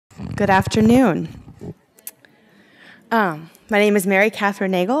Good afternoon. My name is Kathryn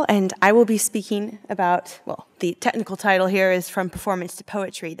Nagle, and I will be speaking about, well, the technical title here is From Performance to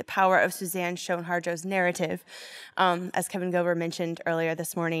Poetry, The Power of Suzan Schoen Harjo's Narrative. As Kevin Gover mentioned earlier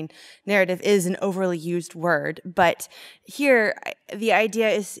this morning, narrative is an overly used word, but here the idea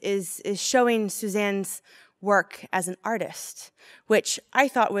is showing Suzanne's work as an artist, which I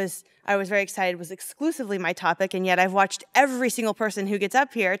was very excited was exclusively my topic, and yet I've watched every single person who gets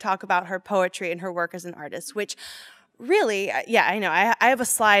up here talk about her poetry and her work as an artist, which really, yeah, I know. I have a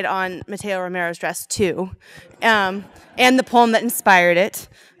slide on Mateo Romero's dress too, and the poem that inspired it.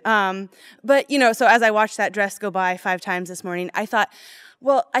 But, so as I watched that dress go by 5 times this morning, I thought,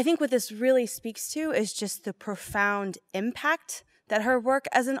 well, I think what this really speaks to is just the profound impact that her work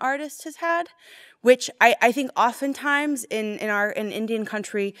as an artist has had, which I think oftentimes in Indian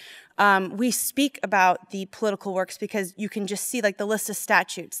country, we speak about the political works because you can just see like the list of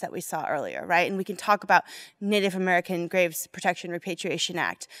statutes that we saw earlier, right? And we can talk about Native American Graves Protection Repatriation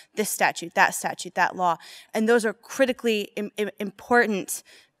Act, this statute, that law. And those are critically important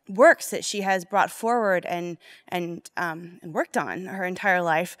works that she has brought forward and worked on her entire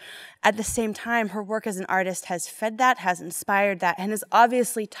life. At the same time, her work as an artist has fed that, has inspired that, and has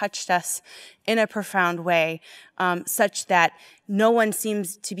obviously touched us in a profound way, such that no one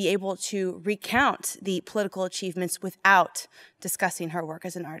seems to be able to recount the political achievements without discussing her work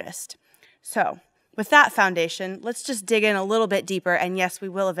as an artist. So, with that foundation, let's just dig in a little bit deeper, and yes, we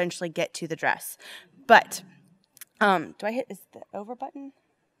will eventually get to the dress. But, is the over button?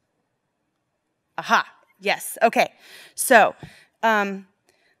 Aha, yes, okay. So, I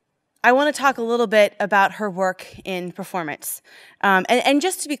want to talk a little bit about her work in performance. And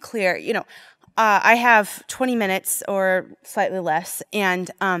just to be clear, I have 20 minutes or slightly less, and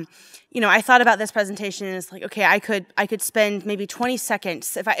I thought about this presentation and it's like, okay, I could spend maybe 20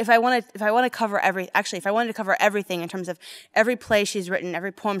 seconds if I want to cover if I wanted to cover everything in terms of every play she's written,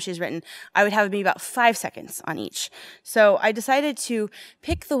 every poem she's written, I would have maybe about 5 seconds on each. So I decided to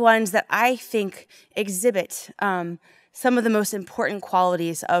pick the ones that I think exhibit some of the most important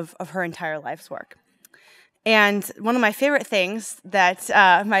qualities of her entire life's work. And one of my favorite things that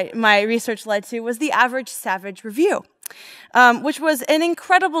my research led to was the Average Savage Review, which was an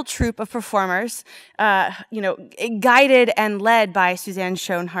incredible troupe of performers, guided and led by Suzan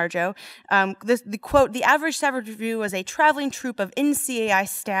Schoen Harjo. The quote, "The Average Savage Review was a traveling troupe of NCAI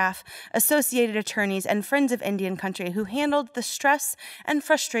staff, associated attorneys, and friends of Indian country who handled the stress and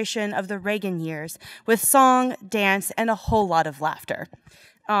frustration of the Reagan years with song, dance, and a whole lot of laughter."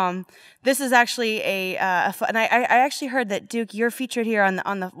 This is actually and I actually heard that, Duke, you're featured here on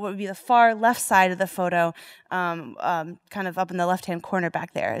the what would be the far left side of the photo, kind of up in the left-hand corner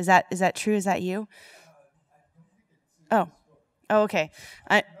back there. Is that true? Is that you? Oh, okay.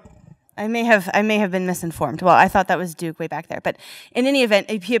 I may have been misinformed. Well, I thought that was Duke way back there. But in any event,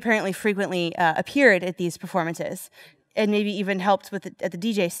 he apparently frequently appeared at these performances, and maybe even helped at the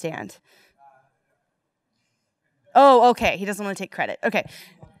DJ stand. Oh, okay. He doesn't want to take credit. Okay.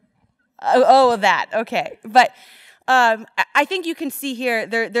 That. Okay. But I think you can see here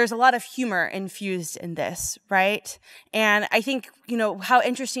there's a lot of humor infused in this, right? And I think, how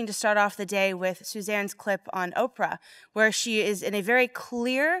interesting to start off the day with Suzanne's clip on Oprah, where she is in a very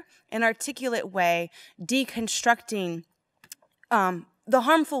clear and articulate way deconstructing the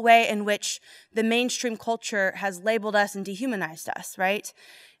harmful way in which the mainstream culture has labeled us and dehumanized us, right?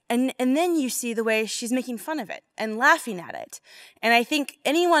 And then you see the way she's making fun of it and laughing at it. And I think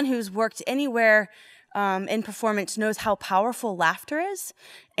anyone who's worked anywhere in performance knows how powerful laughter is.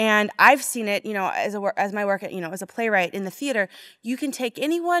 And I've seen it, as my work, as a playwright in the theater. You can take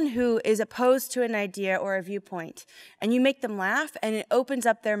anyone who is opposed to an idea or a viewpoint, and you make them laugh, and it opens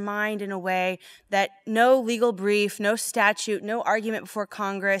up their mind in a way that no legal brief, no statute, no argument before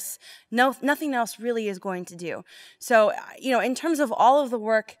Congress, nothing else really is going to do. So, in terms of all of the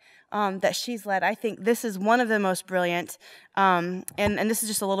work that she's led, I think this is one of the most brilliant, and this is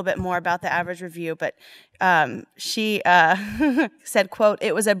just a little bit more about the Average Review, but she said, quote,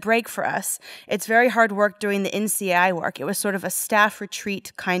 "It was a break for us. It's very hard work doing the NCI work. It was sort of a staff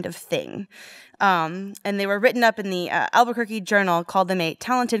retreat kind of thing." And they were written up in the Albuquerque Journal, called them a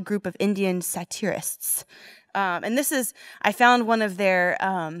talented group of Indian satirists. And this is, I found one of their,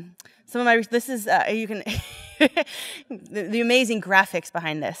 you can, the amazing graphics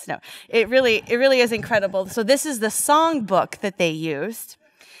behind this. No, it really is incredible. So this is the song book that they used.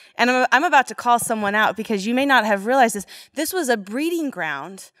 And I'm about to call someone out because you may not have realized this. This was a breeding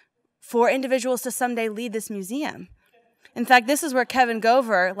ground for individuals to someday lead this museum. In fact, this is where Kevin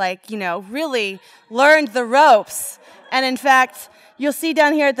Gover, really learned the ropes. And in fact, you'll see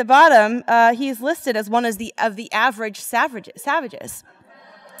down here at the bottom, he's listed as one of the average savages.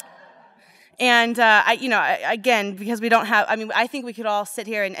 And, again, because we don't have, I think we could all sit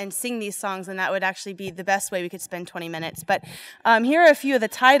here and sing these songs, and that would actually be the best way we could spend 20 minutes. But here are a few of the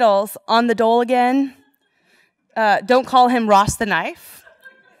titles. On the Dole Again, Don't Call Him Ross the Knife,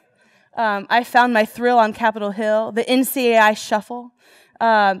 I Found My Thrill on Capitol Hill, the NCAI Shuffle,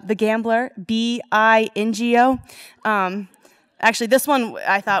 The Gambler, Bingo. Actually, this one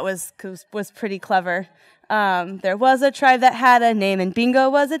I thought was pretty clever. There was a tribe that had a name, and bingo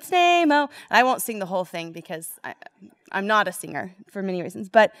was its name. Oh, I won't sing the whole thing because I'm not a singer for many reasons.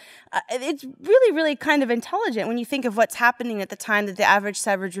 But it's really, really kind of intelligent when you think of what's happening at the time that the Average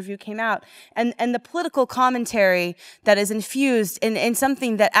Savage Review came out, and the political commentary that is infused in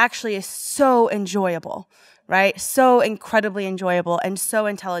something that actually is so enjoyable. Right? So incredibly enjoyable and so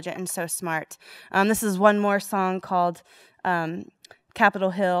intelligent and so smart. This is one more song called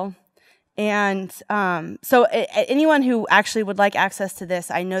Capitol Hill. And so anyone who actually would like access to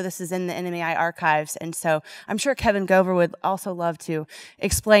this, I know this is in the NMAI archives, and so I'm sure Kevin Gover would also love to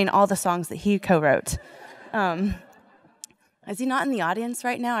explain all the songs that he co-wrote. Is he not in the audience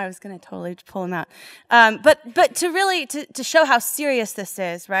right now? I was going to totally pull him out. But to really, to show how serious this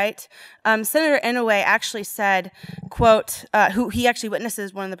is, right? Senator Inouye actually said, quote, who he actually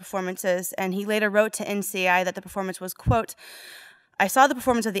witnesses one of the performances, and he later wrote to NCI that the performance was, quote, I saw the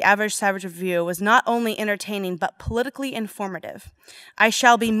performance of the Average Savage Review was not only entertaining, but politically informative. I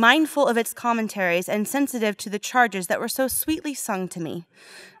shall be mindful of its commentaries and sensitive to the charges that were so sweetly sung to me.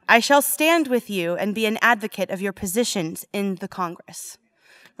 I shall stand with you and be an advocate of your positions in the Congress.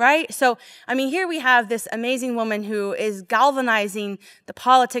 Right? So, here we have this amazing woman who is galvanizing the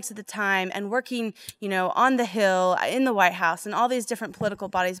politics at the time and working, on the Hill, in the White House, and all these different political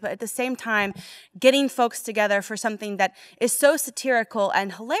bodies, but at the same time, getting folks together for something that is so satirical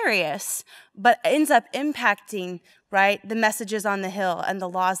and hilarious, but ends up impacting, right, the messages on the Hill and the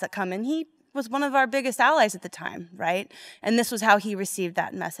laws that come. And he was one of our biggest allies at the time, right? And this was how he received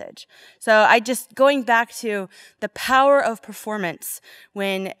that message. So going back to the power of performance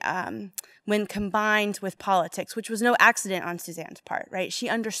when combined with politics, which was no accident on Suzanne's part, right? She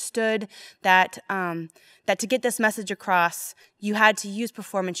understood that that to get this message across, you had to use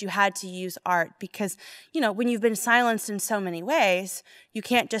performance, you had to use art, because, when you've been silenced in so many ways, you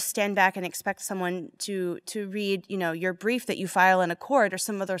can't just stand back and expect someone to read, your brief that you file in a court or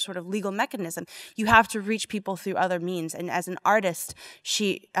some other sort of legal mechanism. You have to reach people through other means. And as an artist,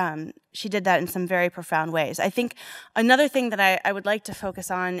 she did that in some very profound ways. I think another thing that I would like to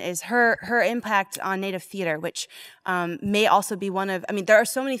focus on is her impact on Native theater, which may also be one of, there are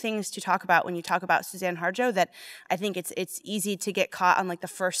so many things to talk about when you talk about Suzan Harjo that I think it's easy to get caught on like the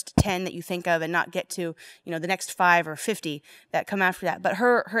first 10 that you think of and not get to, the next 5 or 50 that come after that. But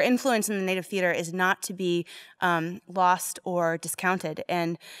her influence in the Native theater is not to be lost or discounted,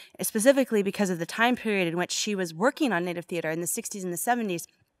 and specifically because of the time period in which she was working on Native theater in the 60s and the 70s,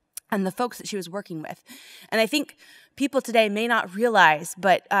 and the folks that she was working with. And I think people today may not realize,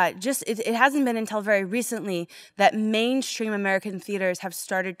 but it hasn't been until very recently that mainstream American theaters have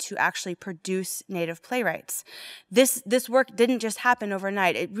started to actually produce Native playwrights. This work didn't just happen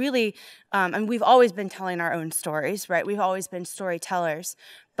overnight. It really, and we've always been telling our own stories, right? We've always been storytellers.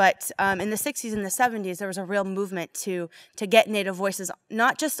 But in the 60s and the 70s, there was a real movement to get Native voices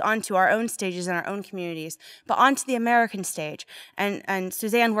not just onto our own stages in our own communities, but onto the American stage. And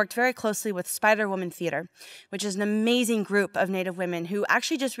Suzanne worked very closely with Spider Woman Theater, which is an amazing group of Native women who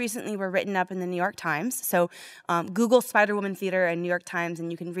actually just recently were written up in the New York Times. So Google Spider Woman Theater and New York Times,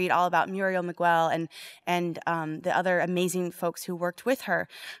 and you can read all about Muriel Miguel and the other amazing folks who worked with her.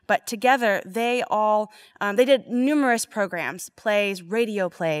 But together, they did numerous programs, plays, radio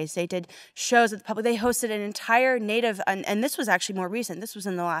plays. They did shows with the public. They hosted an entire Native, and this was actually more recent. This was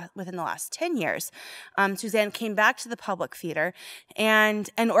within the last 10 years. Suzanne came back to the public theater and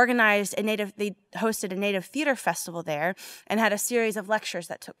organized they hosted a Native theater festival there and had a series of lectures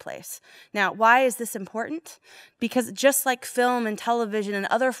that took place. Now, why is this important? Because just like film and television and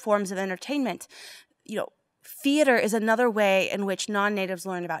other forms of entertainment, theater is another way in which non-Natives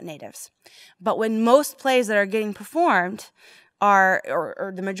learn about Natives. But when most plays that are getting performed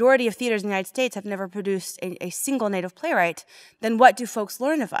or the majority of theaters in the United States have never produced a single Native playwright, then what do folks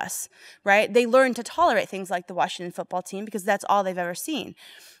learn of us, right? They learn to tolerate things like the Washington football team because that's all they've ever seen.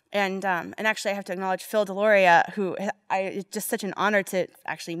 And actually, I have to acknowledge Phil Deloria, who it's just such an honor to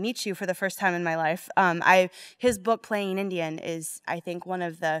actually meet you for the first time in my life. His book, Playing Indian, is, I think, one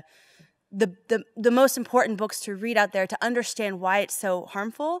of the the most important books to read out there to understand why it's so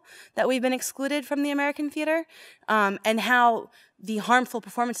harmful that we've been excluded from the American theater, and how the harmful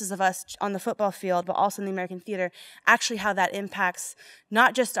performances of us on the football field, but also in the American theater, actually how that impacts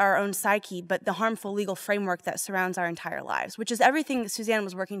not just our own psyche, but the harmful legal framework that surrounds our entire lives, which is everything Suzan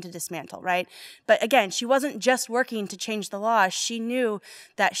was working to dismantle, right? But again, she wasn't just working to change the law. She knew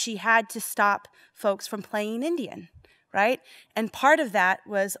that she had to stop folks from playing Indian, right? And part of that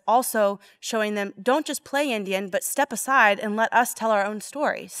was also showing them, don't just play Indian, but step aside and let us tell our own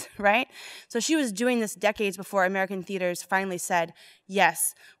stories, right? So she was doing this decades before American theaters finally said,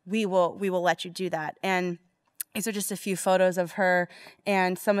 yes, we will let you do that. And these are just a few photos of her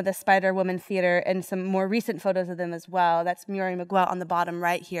and some of the Spider Woman Theater and some more recent photos of them as well. That's Muriel Miguel on the bottom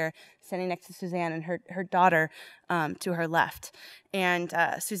right here, standing next to Suzan and her daughter to her left. And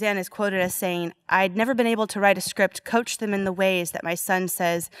Suzan is quoted as saying, "I'd never been able to write a script, coach them in the ways that my son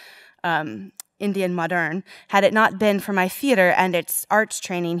says Indian modern, had it not been for my theater and its arts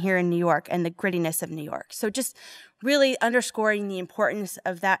training here in New York and the grittiness of New York." So just really underscoring the importance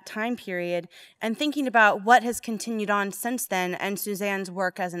of that time period and thinking about what has continued on since then and Suzan's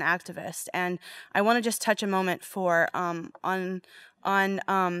work as an activist. And I want to just touch a moment for on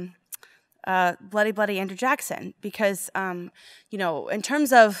Bloody Bloody Andrew Jackson, because you know, in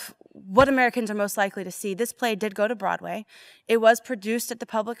terms of what Americans are most likely to see, this play did go to Broadway. It was produced at the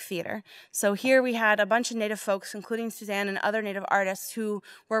Public Theater. So here we had a bunch of Native folks, including Suzan and other Native artists, who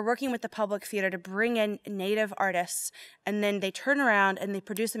were working with the Public Theater to bring in Native artists, and then they turn around and they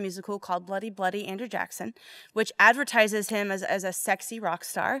produce a musical called Bloody Bloody Andrew Jackson, which advertises him as a sexy rock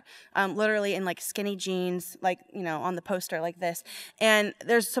star, literally in like skinny jeans, like, you know, on the poster like this. And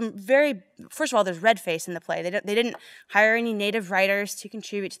there's some very, first of all, there's red face in the play. They didn't hire any Native writers to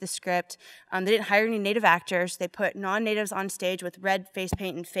contribute to the script. They didn't hire any Native actors. They put non-Natives on stage with red face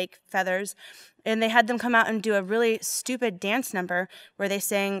paint and fake feathers. And they had them come out and do a really stupid dance number where they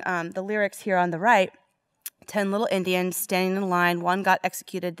sang the lyrics here on the right. 10 little Indians standing in line, one got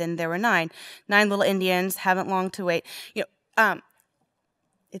executed, then there were 9. 9 little Indians, haven't long to wait. You know,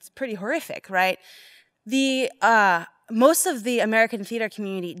 it's pretty horrific, right? Most of the American theater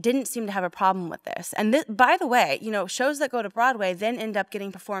community didn't seem to have a problem with this. And this, by the way, you know, shows that go to Broadway then end up getting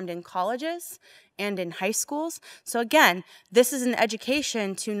performed in colleges and in high schools. So again, this is an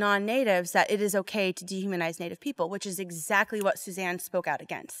education to non-natives that it is okay to dehumanize Native people, which is exactly what Suzan spoke out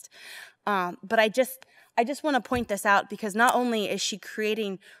against. But I just want to point this out because not only is she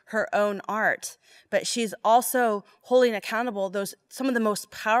creating her own art, but she's also holding accountable some of the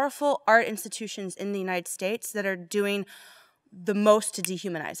most powerful art institutions in the United States that are doing the most to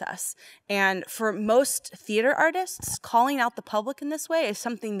dehumanize us. And for most theater artists, calling out the public in this way is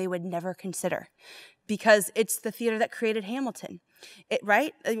something they would never consider, because it's the theater that created Hamilton,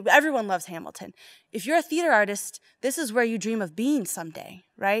 right? Everyone loves Hamilton. If you're a theater artist, this is where you dream of being someday,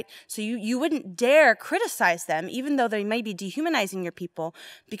 right? So you wouldn't dare criticize them, even though they may be dehumanizing your people,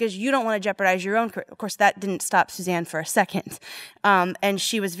 because you don't want to jeopardize your own career. Of course, that didn't stop Suzan for a second. And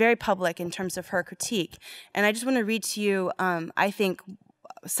she was very public in terms of her critique. And I just want to read to you, I think,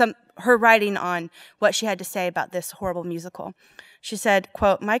 her writing on what she had to say about this horrible musical. She said,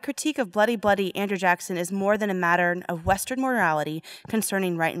 quote, "My critique of Bloody Bloody Andrew Jackson is more than a matter of Western morality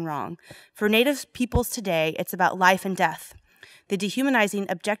concerning right and wrong. For Native peoples today, it's about life and death. The dehumanizing,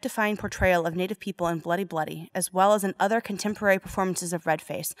 objectifying portrayal of Native people in Bloody Bloody, as well as in other contemporary performances of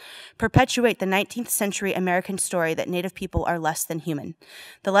Redface, perpetuate the 19th century American story that Native people are less than human.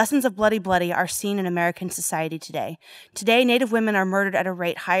 The lessons of Bloody Bloody are seen in American society today. Today, Native women are murdered at a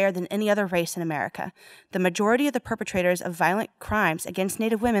rate higher than any other race in America. The majority of the perpetrators of violent crimes against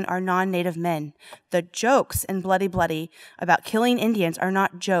Native women are non-Native men. The jokes in Bloody Bloody about killing Indians are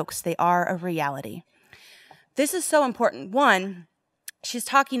not jokes, they are a reality." This is so important. One, she's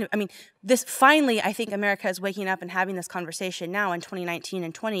talking, I mean, this finally, I think America is waking up and having this conversation now in 2019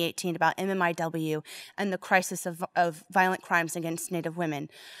 and 2018 about MMIW and the crisis of violent crimes against Native women.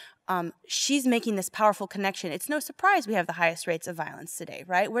 She's making this powerful connection. It's no surprise we have the highest rates of violence today,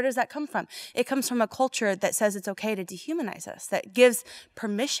 right? Where does that come from? It comes from a culture that says it's okay to dehumanize us, that gives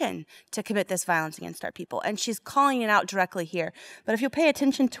permission to commit this violence against our people. And she's calling it out directly here. But if you pay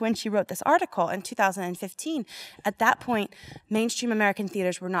attention to when she wrote this article in 2015, at that point, mainstream American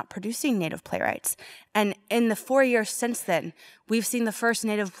theaters were not producing Native playwrights. And in the 4 years since then, we've seen the first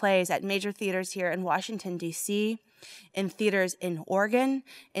Native plays at major theaters here in Washington, D.C., in theaters in Oregon,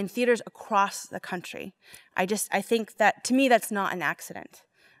 in theaters across the country. I think that, to me, that's not an accident.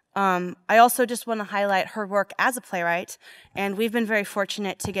 I also just want to highlight her work as a playwright, and we've been very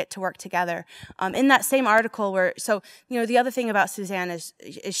fortunate to get to work together. In that same article the other thing about Suzan is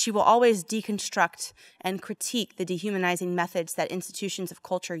she will always deconstruct and critique the dehumanizing methods that institutions of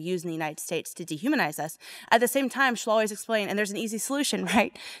culture use in the United States to dehumanize us. At the same time, she'll always explain, and there's an easy solution,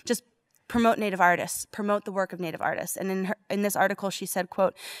 right? Just promote Native artists, promote the work of Native artists. And in this article, she said,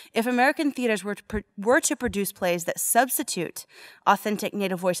 quote, "If American theaters were to produce plays that substitute authentic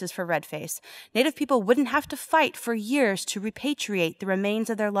Native voices for redface, Native people wouldn't have to fight for years to repatriate the remains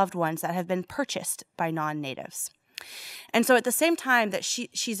of their loved ones that have been purchased by non-Natives." And so at the same time that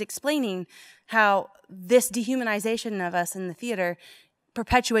she's explaining how this dehumanization of us in the theater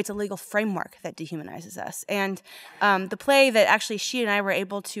perpetuates a legal framework that dehumanizes us. And the play that actually she and I were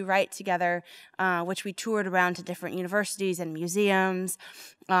able to write together, which we toured around to different universities and museums,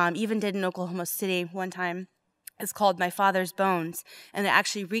 even did in Oklahoma City one time, is called My Father's Bones, and it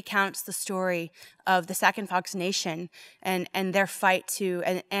actually recounts the story of the Sac and Fox Nation and their fight to,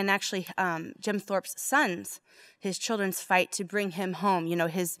 and actually Jim Thorpe's sons, his children's fight to bring him home.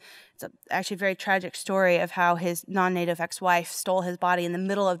 It's actually a very tragic story of how his non-Native ex-wife stole his body in the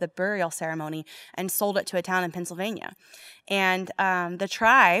middle of the burial ceremony and sold it to a town in Pennsylvania. And the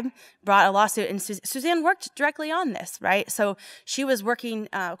tribe brought a lawsuit, and Suzan worked directly on this, right? So she was working,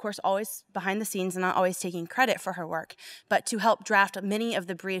 of course, always behind the scenes and not always taking credit for her work, but to help draft many of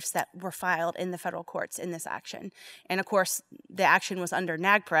the briefs that were filed in the federal courts in this action. And of course, the action was under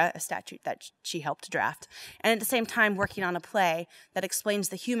Niobrara, a statute that she helped draft. And at the same time, working on a play that explains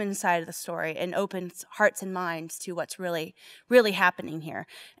the human side of the story and opens hearts and minds to what's really, really happening here.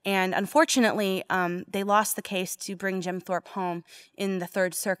 And unfortunately, they lost the case to bring Jim Thorpe home in the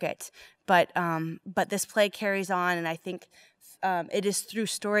Third Circuit. But this play carries on, and I think it is through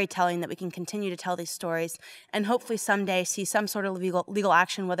storytelling that we can continue to tell these stories and hopefully someday see some sort of legal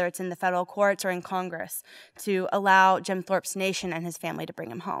action, whether it's in the federal courts or in Congress, to allow Jim Thorpe's nation and his family to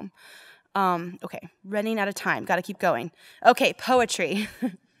bring him home. Okay, running out of time. Got to keep going. Okay, poetry.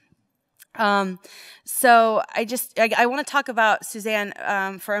 So I want to talk about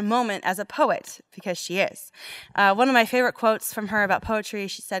Suzan for a moment as a poet, because she is. One of my favorite quotes from her about poetry,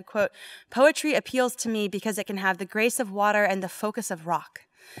 she said, quote, "Poetry appeals to me because it can have the grace of water and the focus of rock,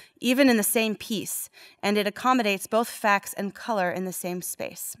 even in the same piece, and it accommodates both facts and color in the same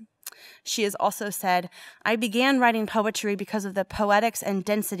space." She has also said, "I began writing poetry because of the poetics and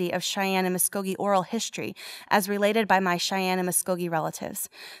density of Cheyenne and Muscogee oral history as related by my Cheyenne and Muscogee relatives.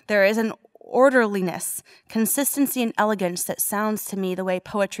 There is an orderliness, consistency, and elegance that sounds to me the way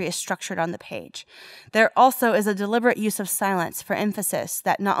poetry is structured on the page. There also is a deliberate use of silence for emphasis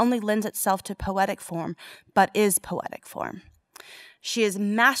that not only lends itself to poetic form, but is poetic form." She is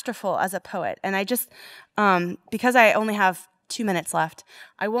masterful as a poet, and I just, because I only have 2 minutes left,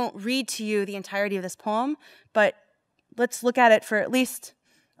 I won't read to you the entirety of this poem, but let's look at it for at least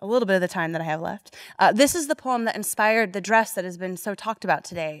a little bit of the time that I have left. This is the poem that inspired the dress that has been so talked about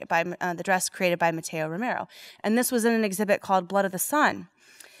today, by the dress created by Mateo Romero. And this was in an exhibit called Blood of the Sun,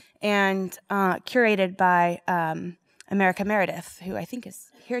 and curated by America Meredith, who I think is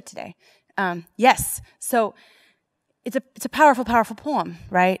here today. Yes, so it's a powerful, powerful poem,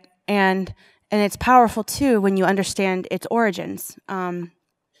 right? And it's powerful, too, when you understand its origins.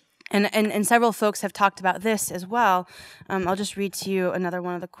 And several folks have talked about this as well. I'll just read to you another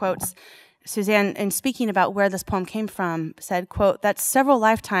one of the quotes. Suzan, in speaking about where this poem came from, said, quote, "That's several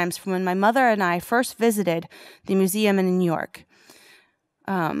lifetimes from when my mother and I first visited the museum in New York."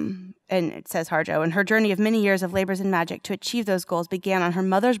 And it says Harjo, "And her journey of many years of labors and magic to achieve those goals began on her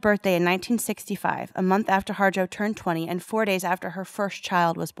mother's birthday in 1965, a month after Harjo turned 20 and 4 days after her first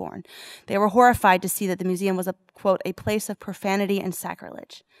child was born. They were horrified to see that the museum was quote, a place of profanity and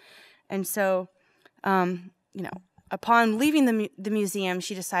sacrilege." And so, upon leaving the museum,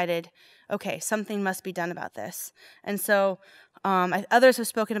 she decided, okay, something must be done about this. And so others have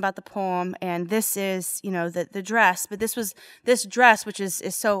spoken about the poem, and this is, the dress. But this dress, which is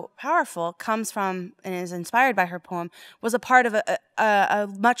so powerful, comes from and is inspired by her poem, was a part of a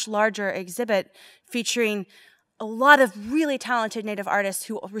much larger exhibit featuring a lot of really talented Native artists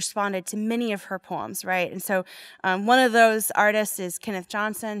who responded to many of her poems, right? And so one of those artists is Kenneth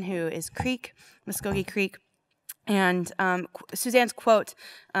Johnson, who is Creek, Muscogee Creek. And Suzan's quote,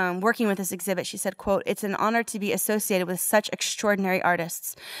 working with this exhibit, she said, quote, "It's an honor to be associated with such extraordinary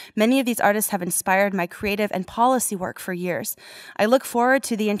artists. Many of these artists have inspired my creative and policy work for years. I look forward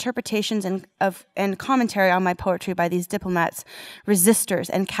to the interpretations and commentary on my poetry by these diplomats, resistors,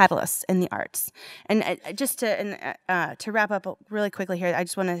 and catalysts in the arts." And just to wrap up really quickly here, I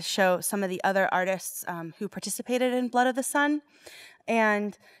just want to show some of the other artists who participated in Blood of the Sun.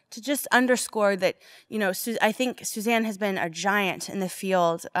 And to just underscore that, you know, I think Suzan has been a giant in the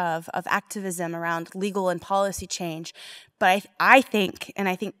field of activism around legal and policy change. But I think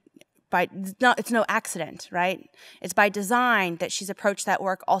it's no accident, right? It's by design that she's approached that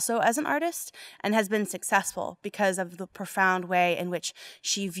work also as an artist and has been successful because of the profound way in which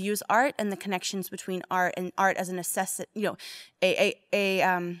she views art and the connections between art and art as a necessity, you know,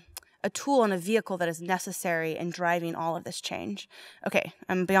 a tool and a vehicle that is necessary in driving all of this change. Okay,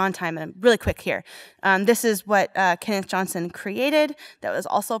 I'm beyond time, and I'm really quick here. This is what Kenneth Johnson created. That was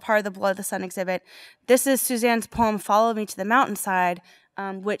also part of the Blood of the Sun exhibit. This is Suzan's poem, Follow Me to the Mountainside,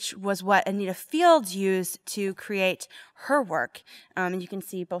 which was what Anita Fields used to create her work. And you can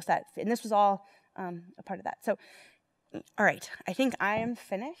see both that, and this was all a part of that. So, all right, I think I am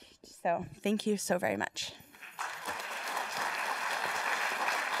finished. So thank you so very much.